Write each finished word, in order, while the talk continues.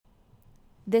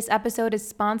This episode is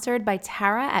sponsored by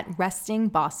Tara at Resting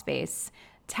Boss Face.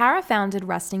 Tara founded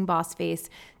Resting Boss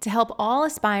Face to help all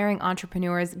aspiring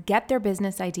entrepreneurs get their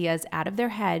business ideas out of their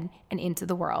head and into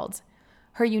the world.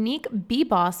 Her unique Be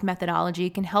Boss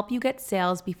methodology can help you get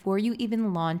sales before you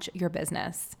even launch your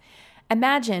business.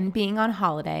 Imagine being on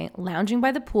holiday, lounging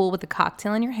by the pool with a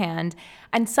cocktail in your hand,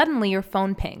 and suddenly your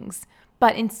phone pings.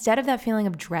 But instead of that feeling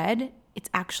of dread, it's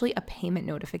actually a payment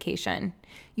notification.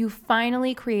 You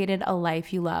finally created a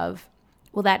life you love.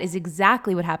 Well, that is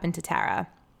exactly what happened to Tara.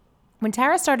 When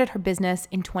Tara started her business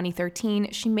in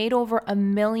 2013, she made over $1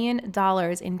 million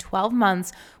in 12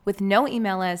 months with no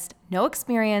email list, no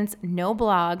experience, no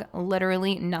blog,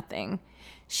 literally nothing.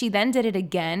 She then did it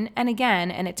again and again,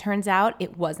 and it turns out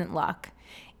it wasn't luck.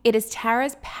 It is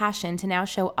Tara's passion to now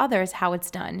show others how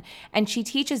it's done, and she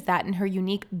teaches that in her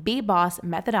unique Be Boss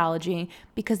methodology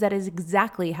because that is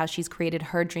exactly how she's created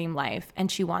her dream life, and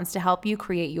she wants to help you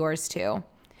create yours too.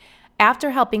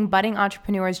 After helping budding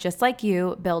entrepreneurs just like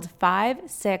you build 5,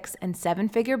 6, and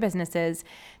 7-figure businesses,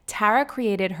 Tara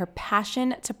created her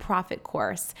Passion to Profit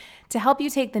course to help you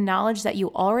take the knowledge that you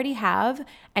already have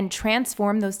and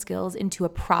transform those skills into a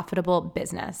profitable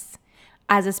business.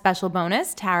 As a special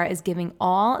bonus, Tara is giving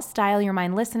all Style Your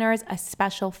Mind listeners a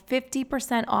special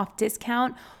 50% off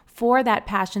discount for that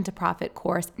Passion to Profit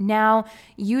course. Now,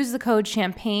 use the code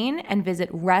CHAMPAGNE and visit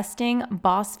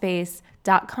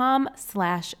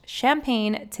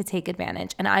restingbossface.com/champagne to take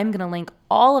advantage. And I'm going to link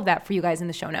all of that for you guys in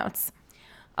the show notes.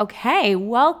 Okay,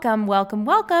 welcome.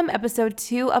 Episode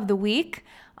 2 of the week.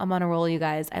 I'm on a roll, you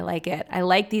guys. I like it. I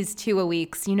like these 2 a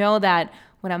weeks. You know that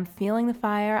when I'm feeling the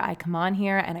fire, I come on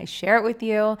here and I share it with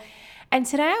you. And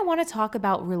today I want to talk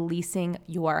about releasing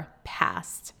your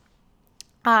past.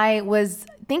 I was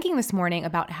thinking this morning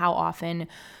about how often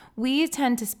we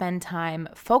tend to spend time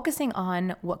focusing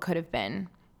on what could have been,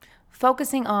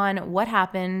 focusing on what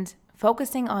happened,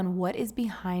 focusing on what is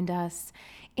behind us,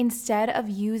 instead of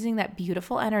using that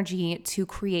beautiful energy to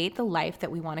create the life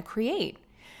that we want to create.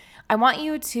 I want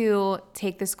you to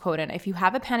take this quote, and if you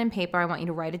have a pen and paper, I want you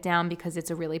to write it down because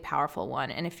it's a really powerful one.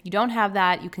 And if you don't have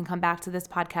that, you can come back to this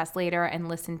podcast later and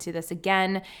listen to this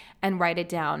again and write it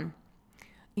down.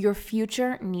 Your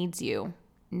future needs you,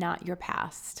 not your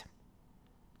past.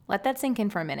 Let that sink in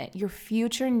for a minute. Your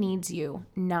future needs you,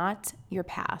 not your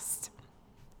past.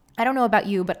 I don't know about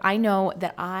you, but I know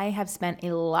that I have spent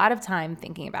a lot of time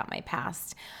thinking about my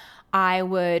past. I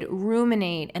would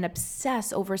ruminate and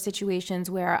obsess over situations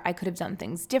where I could have done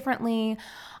things differently.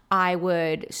 I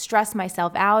would stress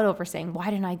myself out over saying, why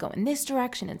didn't I go in this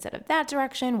direction instead of that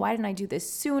direction? Why didn't I do this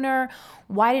sooner?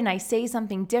 Why didn't I say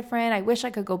something different? I wish I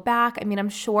could go back. I mean, I'm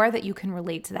sure that you can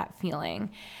relate to that feeling.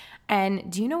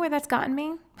 And do you know where that's gotten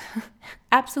me?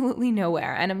 Absolutely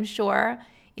nowhere. And I'm sure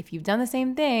if you've done the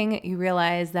same thing, you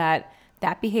realize that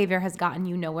that behavior has gotten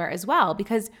you nowhere as well,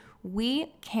 because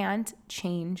we can't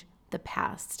change the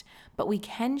past, but we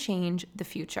can change the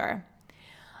future.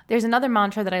 There's another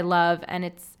mantra that I love, and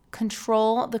it's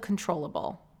control the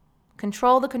controllable.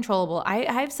 Control the controllable.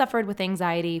 I've suffered with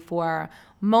anxiety for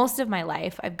most of my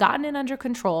life. I've gotten it under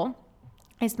control.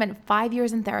 I spent 5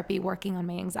 years in therapy working on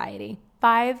my anxiety.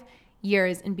 5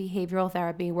 years in behavioral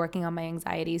therapy working on my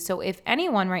anxiety. So if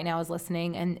anyone right now is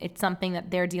listening and it's something that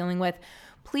they're dealing with,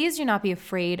 please do not be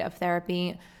afraid of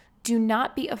therapy. Do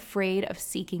not be afraid of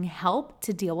seeking help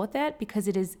to deal with it, because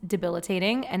it is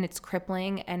debilitating and it's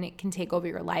crippling and it can take over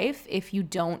your life if you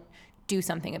don't do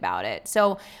something about it.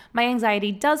 So my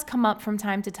anxiety does come up from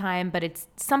time to time, but it's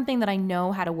something that I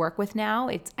know how to work with now.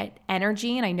 It's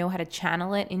energy, and I know how to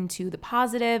channel it into the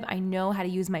positive. I know how to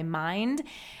use my mind,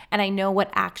 and I know what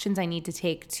actions I need to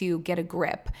take to get a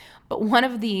grip. But one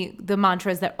of the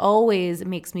mantras that always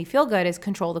makes me feel good is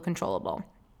control the controllable.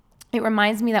 It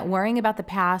reminds me that worrying about the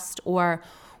past or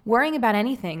worrying about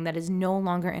anything that is no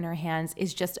longer in our hands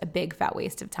is just a big fat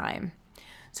waste of time.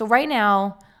 So right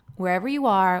now, wherever you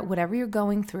are, whatever you're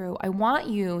going through, I want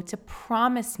you to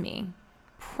promise me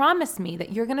that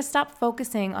you're going to stop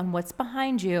focusing on what's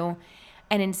behind you,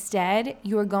 and instead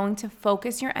you are going to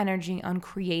focus your energy on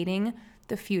creating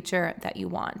the future that you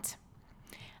want.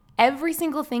 Every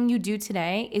single thing you do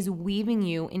today is weaving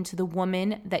you into the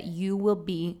woman that you will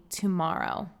be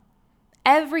tomorrow.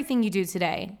 Everything you do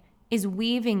today is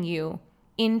weaving you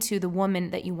into the woman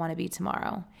that you want to be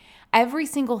tomorrow. Every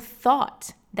single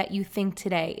thought that you think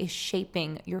today is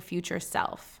shaping your future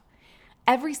self.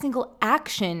 Every single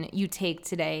action you take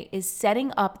today is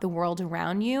setting up the world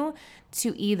around you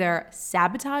to either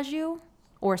sabotage you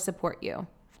or support you.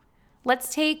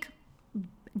 Let's take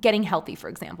getting healthy, for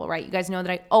example, right? You guys know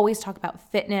that I always talk about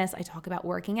fitness. I talk about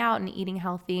working out and eating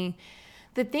healthy.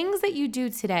 The things that you do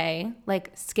today,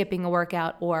 like skipping a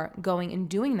workout or going and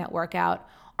doing that workout,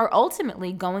 are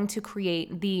ultimately going to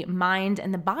create the mind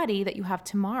and the body that you have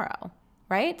tomorrow,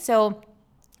 right? So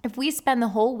if we spend the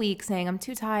whole week saying, I'm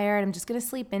too tired, I'm just gonna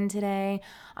sleep in today,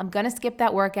 I'm gonna skip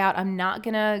that workout, I'm not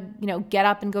gonna, get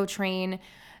up and go train,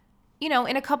 in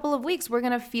a couple of weeks, we're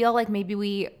gonna feel like maybe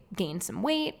we gained some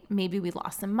weight, maybe we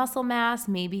lost some muscle mass,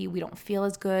 maybe we don't feel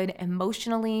as good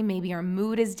emotionally, maybe our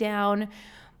mood is down.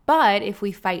 But if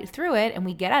we fight through it and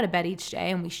we get out of bed each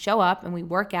day and we show up and we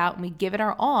work out and we give it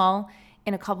our all,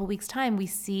 in a couple weeks' time, we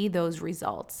see those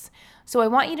results. So I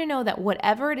want you to know that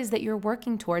whatever it is that you're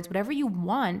working towards, whatever you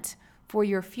want for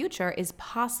your future is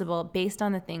possible based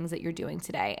on the things that you're doing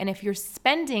today. And if you're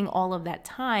spending all of that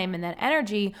time and that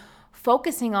energy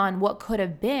focusing on what could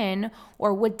have been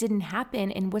or what didn't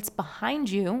happen and what's behind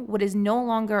you, what is no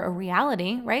longer a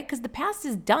reality, right? Because the past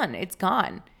is done, it's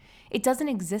gone. It doesn't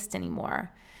exist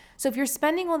anymore. So if you're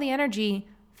spending all the energy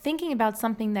thinking about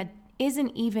something that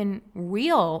isn't even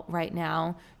real right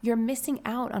now, you're missing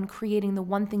out on creating the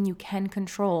one thing you can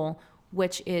control,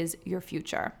 which is your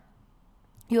future.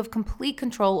 You have complete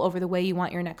control over the way you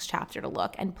want your next chapter to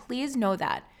look. And please know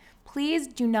that. Please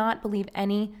do not believe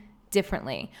any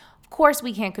differently. Of course,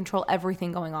 we can't control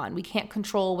everything going on. We can't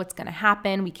control what's going to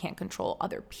happen. We can't control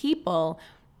other people,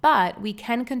 but we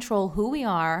can control who we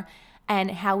are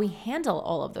and how we handle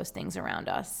all of those things around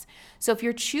us. So if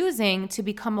you're choosing to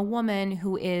become a woman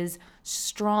who is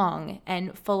strong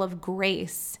and full of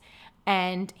grace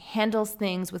and handles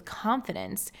things with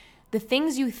confidence, the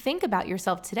things you think about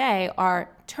yourself today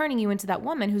are turning you into that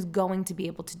woman who's going to be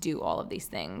able to do all of these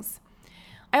things.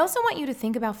 I also want you to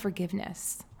think about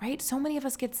forgiveness, right? So many of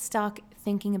us get stuck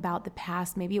thinking about the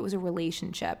past. Maybe it was a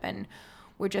relationship and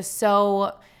we're just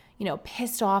so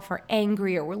pissed off or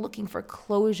angry, or we're looking for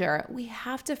closure. We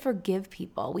have to forgive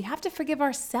people. We have to forgive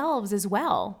ourselves as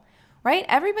well, right?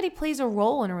 Everybody plays a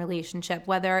role in a relationship,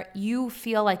 whether you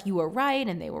feel like you were right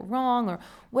and they were wrong or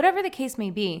whatever the case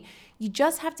may be. You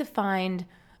just have to find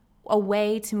a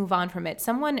way to move on from it.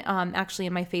 Someone actually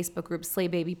in my Facebook group, Slay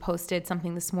Baby, posted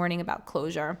something this morning about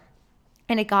closure.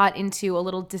 And it got into a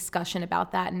little discussion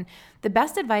about that. And the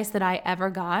best advice that I ever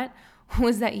got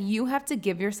was that you have to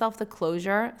give yourself the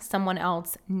closure someone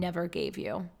else never gave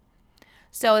you.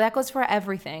 So that goes for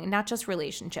everything, not just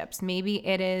relationships. Maybe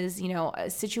it is, a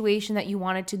situation that you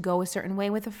wanted to go a certain way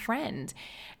with a friend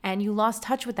and you lost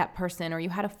touch with that person, or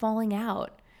you had a falling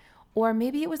out. Or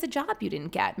maybe it was a job you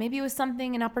didn't get. Maybe it was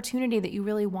an opportunity that you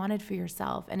really wanted for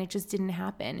yourself and it just didn't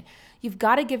happen. You've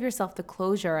got to give yourself the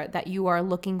closure that you are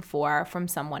looking for from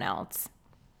someone else.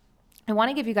 I want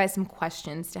to give you guys some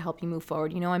questions to help you move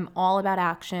forward. I'm all about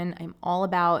action. I'm all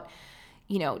about,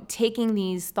 taking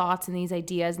these thoughts and these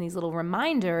ideas and these little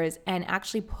reminders and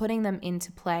actually putting them into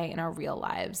play in our real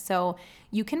lives. So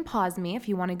you can pause me if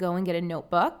you want to go and get a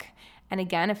notebook. And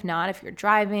again, if not, if you're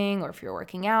driving or if you're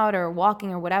working out or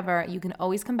walking or whatever, you can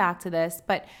always come back to this.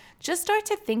 But just start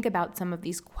to think about some of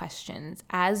these questions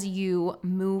as you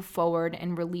move forward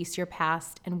and release your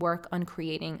past and work on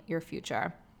creating your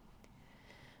future.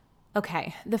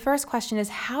 Okay, the first question is,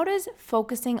 how does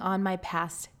focusing on my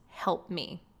past help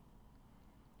me?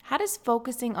 How does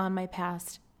focusing on my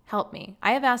past help me?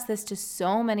 I have asked this to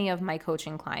so many of my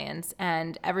coaching clients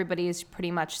and everybody is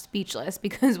pretty much speechless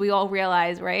because we all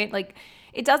realize, right? Like,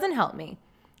 it doesn't help me.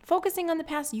 Focusing on the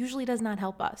past usually does not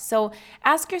help us. So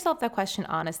ask yourself that question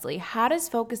honestly. How does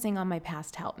focusing on my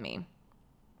past help me?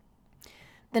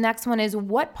 The next one is,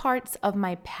 what parts of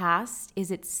my past is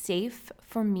it safe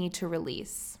for me to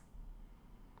release?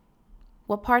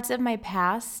 What parts of my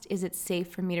past is it safe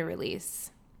for me to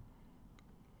release?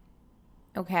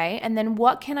 Okay, and then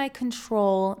what can I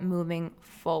control moving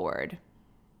forward?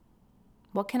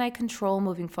 What can I control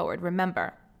moving forward?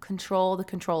 Remember, control the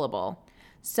controllable.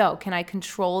 So, can I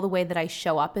control the way that I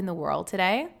show up in the world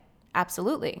today?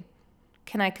 Absolutely.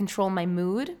 Can I control my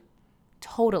mood?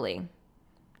 Totally.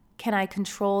 Can I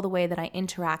control the way that I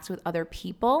interact with other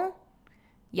people?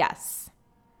 Yes.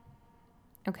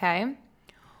 Okay.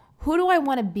 Who do I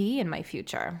want to be in my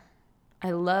future? I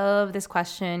love this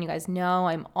question. You guys know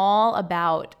I'm all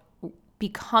about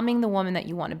becoming the woman that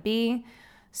you want to be.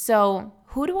 So,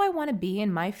 who do I want to be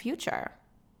in my future?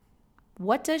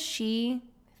 What does she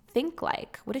think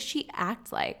like? What does she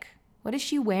act like? What is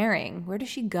she wearing? Where does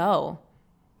she go?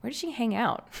 Where does she hang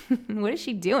out? What is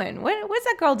she doing? What's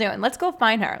that girl doing? Let's go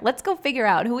find her. Let's go figure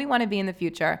out who we want to be in the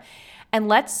future. And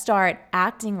let's start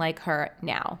acting like her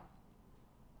now.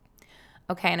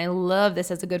 Okay, and I love this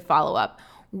as a good follow-up.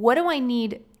 What do I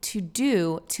need to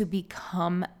do to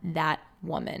become that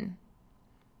woman?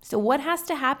 So what has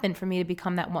to happen for me to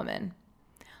become that woman?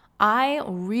 I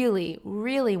really,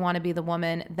 really want to be the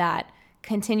woman that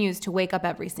continues to wake up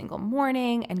every single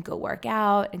morning and go work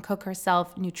out and cook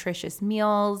herself nutritious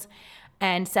meals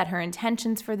and set her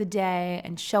intentions for the day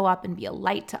and show up and be a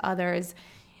light to others.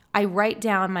 I write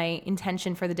down my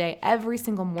intention for the day every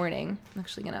single morning. I'm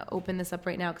actually going to open this up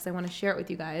right now because I want to share it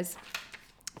with you guys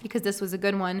because this was a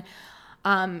good one.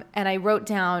 And I wrote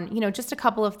down, just a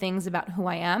couple of things about who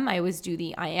I am. I always do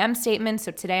the I am statement.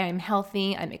 So today I'm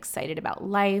healthy. I'm excited about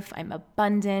life. I'm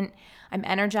abundant. I'm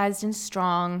energized and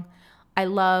strong. I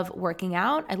love working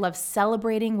out. I love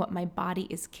celebrating what my body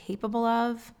is capable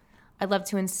of. I love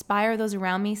to inspire those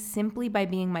around me simply by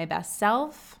being my best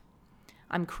self.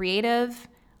 I'm creative.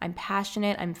 I'm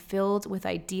passionate. I'm filled with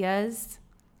ideas.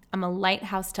 I'm a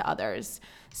lighthouse to others.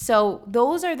 So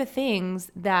those are the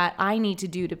things that I need to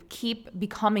do to keep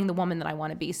becoming the woman that I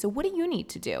want to be. So what do you need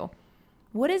to do?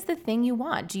 What is the thing you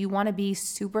want? Do you want to be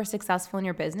super successful in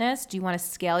your business? Do you want to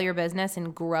scale your business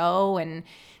and grow and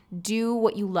do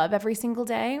what you love every single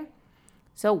day?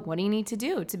 So what do you need to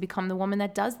do to become the woman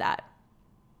that does that?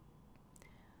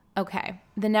 Okay,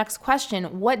 the next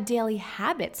question, what daily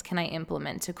habits can I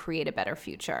implement to create a better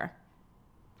future?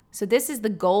 So this is the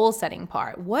goal setting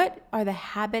part. What are the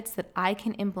habits that I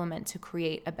can implement to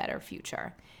create a better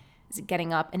future? Is it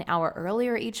getting up an hour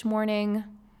earlier each morning?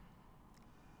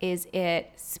 Is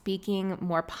it speaking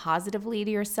more positively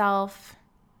to yourself?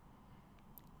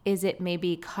 Is it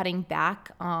maybe cutting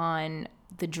back on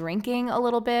the drinking a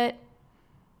little bit?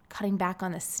 Cutting back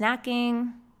on the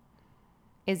snacking?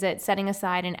 Is it setting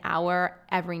aside an hour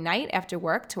every night after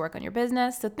work to work on your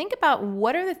business? So think about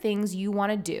what are the things you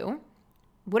want to do?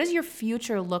 What does your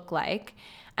future look like?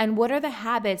 And what are the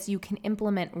habits you can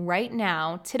implement right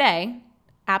now, today,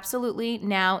 absolutely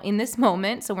now in this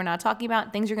moment? So we're not talking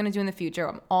about things you're going to do in the future.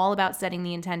 I'm all about setting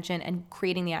the intention and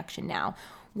creating the action now.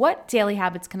 What daily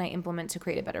habits can I implement to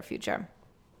create a better future?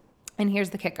 And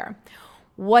here's the kicker.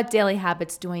 What daily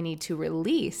habits do I need to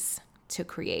release to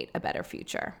create a better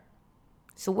future?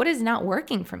 So what is not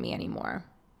working for me anymore?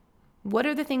 What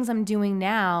are the things I'm doing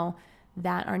now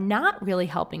that are not really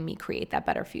helping me create that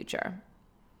better future?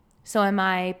 So am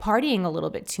I partying a little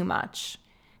bit too much?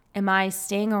 Am I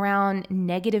staying around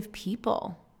negative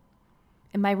people?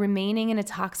 Am I remaining in a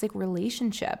toxic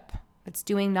relationship that's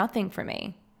doing nothing for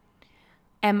me?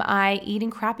 Am I eating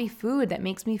crappy food that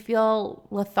makes me feel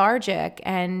lethargic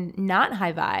and not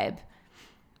high vibe?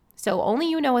 So only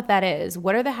you know what that is.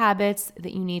 What are the habits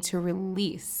that you need to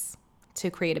release to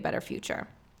create a better future?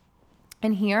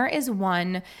 And here is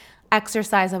one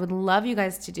exercise I would love you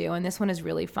guys to do, and this one is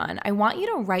really fun. I want you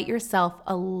to write yourself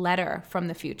a letter from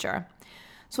the future.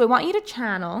 So I want you to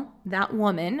channel that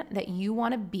woman that you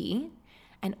want to be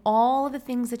and all of the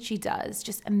things that she does.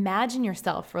 Just imagine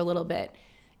yourself for a little bit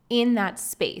in that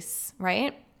space,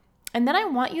 right? And then I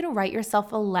want you to write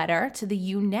yourself a letter to the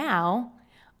you now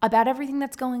about everything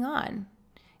that's going on.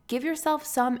 Give yourself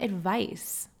some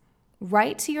advice.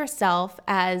 Write to yourself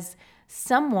as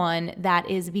someone that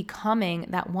is becoming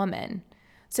that woman.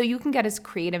 So you can get as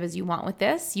creative as you want with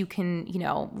this. You can,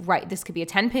 write, this could be a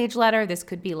 10-page letter. This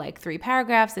could be like 3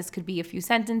 paragraphs. This could be a few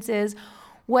sentences,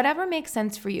 whatever makes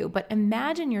sense for you. But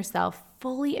imagine yourself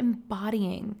fully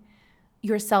embodying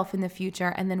yourself in the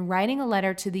future and then writing a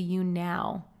letter to the you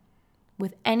now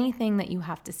with anything that you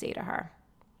have to say to her.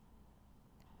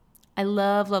 I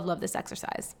love, love, love this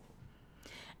exercise.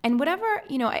 And whatever,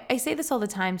 I say this all the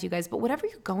time to you guys, but whatever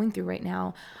you're going through right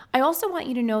now, I also want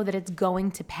you to know that it's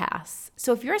going to pass.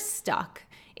 So if you're stuck,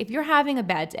 if you're having a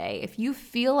bad day, if you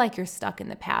feel like you're stuck in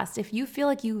the past, if you feel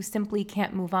like you simply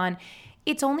can't move on,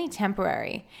 it's only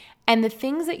temporary. And the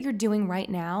things that you're doing right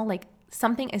now, like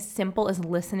something as simple as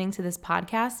listening to this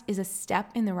podcast, is a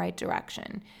step in the right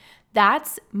direction.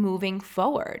 That's moving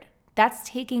forward. That's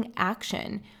taking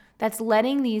action. That's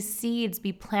letting these seeds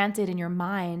be planted in your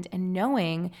mind and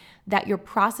knowing that you're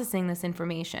processing this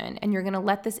information and you're going to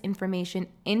let this information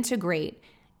integrate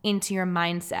into your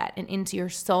mindset and into your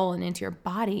soul and into your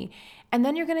body. And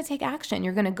then you're going to take action.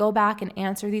 You're going to go back and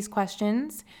answer these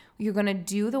questions. You're going to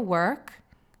do the work.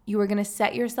 You are going to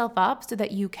set yourself up so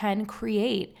that you can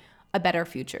create a better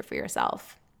future for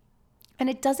yourself.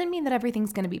 And it doesn't mean that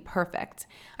everything's going to be perfect.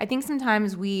 I think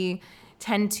sometimes we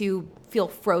tend to feel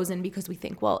frozen because we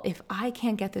think, well, if I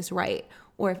can't get this right,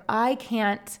 or if I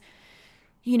can't,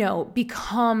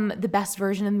 become the best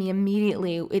version of me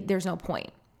immediately, there's no point.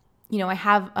 I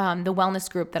have the wellness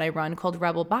group that I run called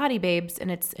Rebel Body Babes, and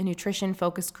it's a nutrition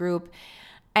focused group.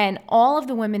 And all of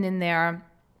the women in there,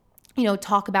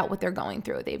 talk about what they're going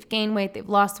through. They've gained weight, they've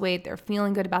lost weight, they're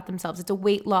feeling good about themselves. It's a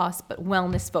weight loss, but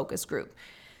wellness focused group.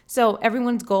 So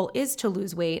everyone's goal is to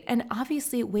lose weight. And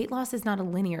obviously weight loss is not a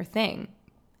linear thing.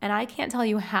 And I can't tell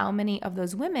you how many of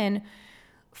those women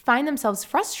find themselves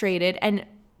frustrated, and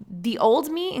the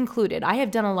old me included. I have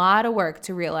done a lot of work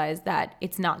to realize that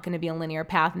it's not going to be a linear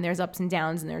path, and there's ups and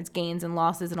downs and there's gains and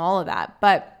losses and all of that.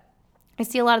 But I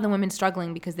see a lot of the women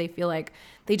struggling because they feel like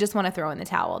they just want to throw in the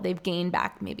towel. They've gained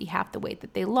back maybe half the weight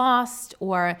that they lost,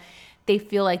 or they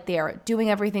feel like they are doing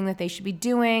everything that they should be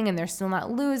doing and they're still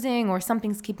not losing, or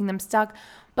something's keeping them stuck.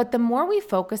 But the more we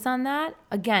focus on that,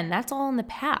 again, that's all in the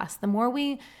past. The more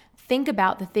we think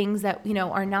about the things that,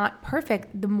 are not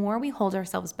perfect, the more we hold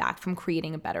ourselves back from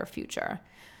creating a better future.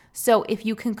 So if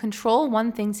you can control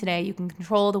one thing today, you can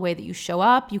control the way that you show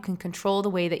up, you can control the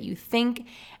way that you think,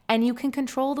 and you can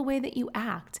control the way that you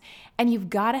act. And you've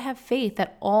got to have faith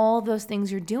that all those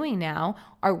things you're doing now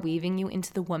are weaving you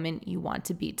into the woman you want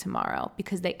to be tomorrow,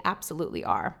 because they absolutely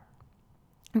are.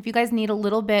 If you guys need a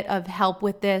little bit of help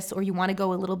with this, or you want to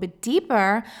go a little bit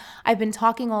deeper, I've been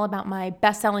talking all about my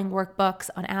best-selling workbooks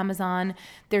on Amazon.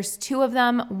 There's 2 of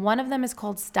them. One of them is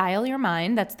called Style Your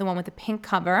Mind. That's the one with the pink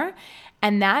cover.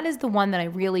 And that is the one that I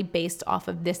really based off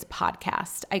of this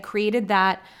podcast. I created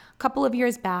that a couple of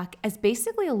years back as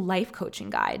basically a life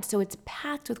coaching guide. So it's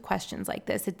packed with questions like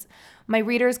this. My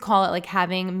readers call it like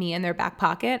having me in their back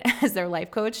pocket as their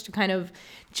life coach, to kind of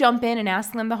jump in and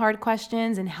ask them the hard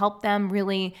questions and help them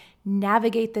really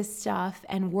navigate this stuff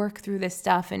and work through this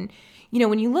stuff. And,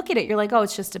 when you look at it, you're like, oh,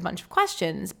 it's just a bunch of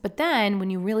questions. But then when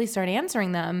you really start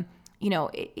answering them,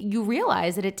 you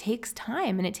realize that it takes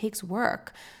time and it takes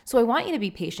work. So I want you to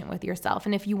be patient with yourself.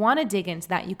 And if you want to dig into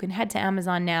that, you can head to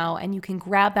Amazon now and you can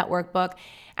grab that workbook.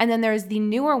 And then there's the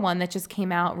newer one that just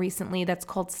came out recently that's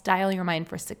called Style Your Mind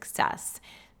for Success.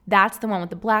 That's the one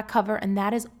with the black cover, and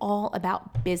that is all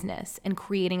about business and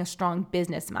creating a strong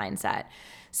business mindset.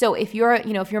 So if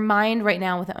your mind right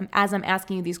now, as I'm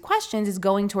asking you these questions, is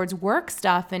going towards work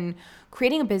stuff and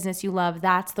creating a business you love,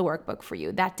 that's the workbook for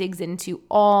you. That digs into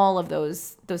all of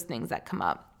those things that come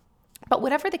up. But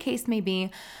whatever the case may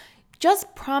be,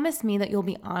 just promise me that you'll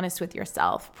be honest with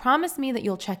yourself. Promise me that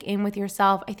you'll check in with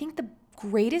yourself. I think the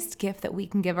greatest gift that we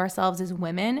can give ourselves as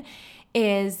women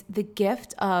is the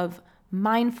gift of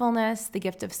mindfulness, the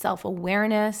gift of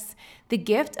self-awareness, the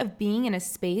gift of being in a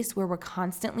space where we're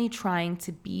constantly trying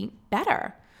to be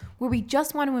better, where we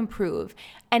just want to improve.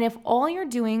 And if all you're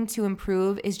doing to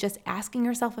improve is just asking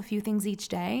yourself a few things each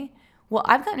day, well,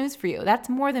 I've got news for you. That's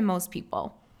more than most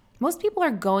people. Most people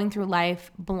are going through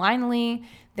life blindly.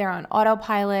 They're on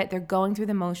autopilot. They're going through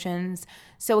the motions.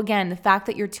 So again, the fact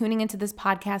that you're tuning into this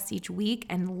podcast each week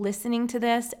and listening to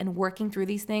this and working through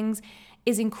these things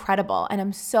is incredible. And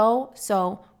I'm so,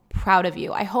 so proud of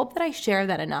you. I hope that I share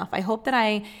that enough. I hope that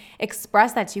I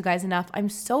express that to you guys enough. I'm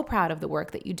so proud of the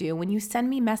work that you do. When you send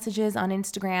me messages on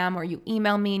Instagram or you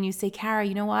email me and you say, Kara,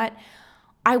 you know what?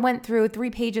 I went through 3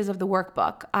 pages of the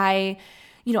workbook. I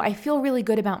feel really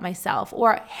good about myself.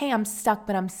 Or, hey, I'm stuck,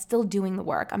 but I'm still doing the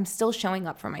work. I'm still showing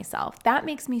up for myself. That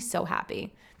makes me so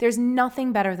happy. There's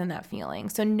nothing better than that feeling.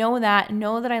 So know that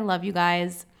I love you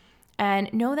guys.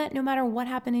 And know that no matter what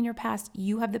happened in your past,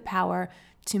 you have the power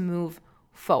to move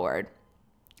forward.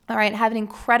 All right, have an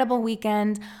incredible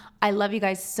weekend. I love you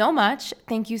guys so much.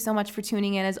 Thank you so much for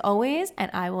tuning in as always, and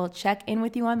I will check in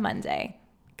with you on Monday.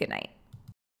 Good night.